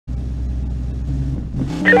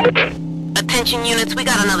Attention units, we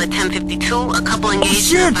got another 1052. A couple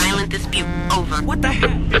engaged in a violent dispute. Over. What the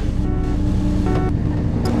heck?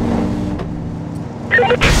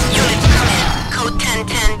 Units come in. Code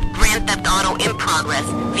 1010, Grand Theft Auto in progress.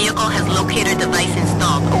 Vehicle has locator device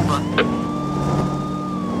installed. Over.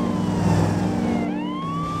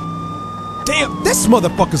 Damn, this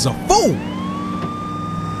motherfucker's a fool!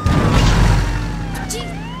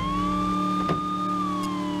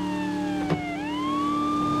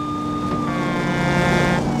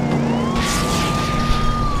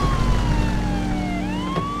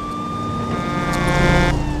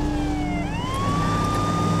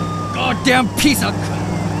 Goddamn piece of crap!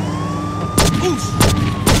 Oof!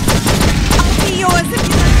 I'll be yours if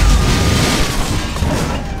you like.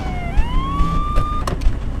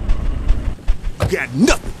 Got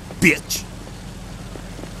nothing, bitch!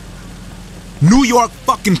 New York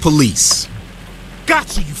fucking police!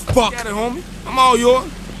 Got you, you fuck! Got it, homie. I'm all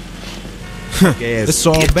yours. It's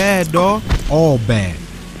all bad, dawg. All bad.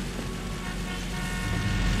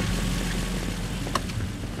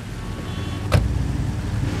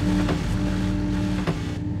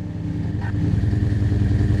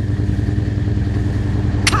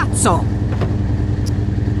 Cazzo!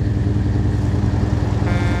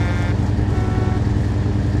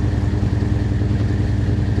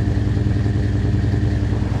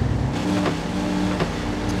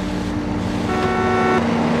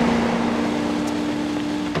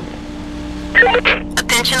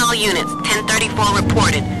 Attention all units, 1034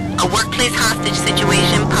 reported. A workplace hostage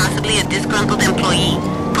situation, possibly a disgruntled employee.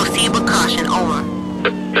 Proceed with caution. Over.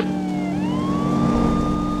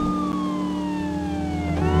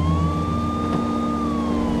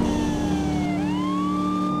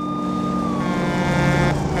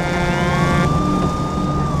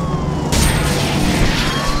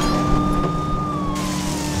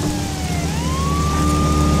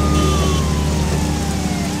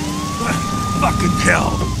 Fucking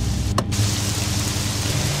hell.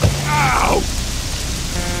 Ow!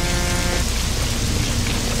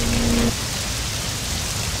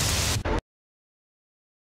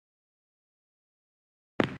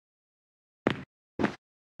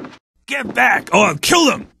 Get back or I'll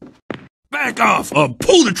kill him! Back off or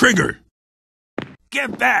pull the trigger!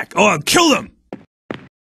 Get back or I'll kill him!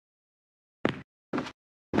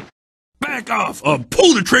 Back off or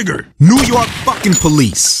pull the trigger! New York fucking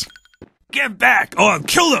police! Get back or I'll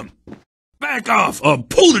kill him! Back off or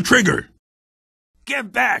pull the trigger!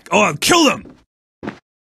 Get back or I'll kill him!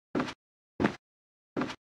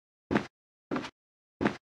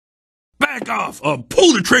 Back off or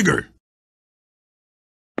pull the trigger!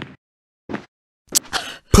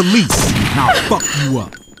 Police, now fuck you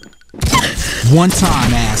up. One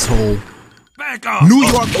time, asshole. Back off! New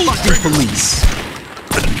or York pull the fucking trigger. police.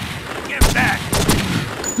 Get back!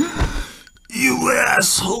 You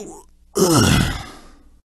asshole! Ugh.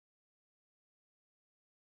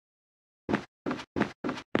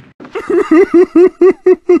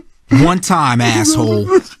 One time, asshole.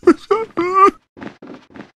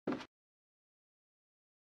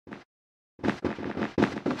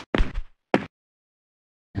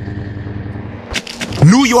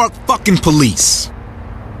 New York fucking police.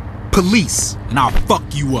 Police, and I'll fuck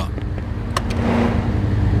you up.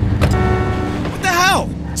 What the hell?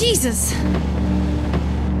 Jesus!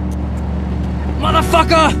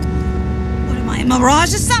 Motherfucker! What am I, a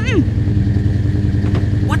mirage or something?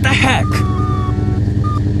 What the heck?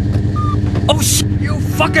 Oh sh! You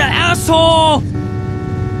fucking asshole!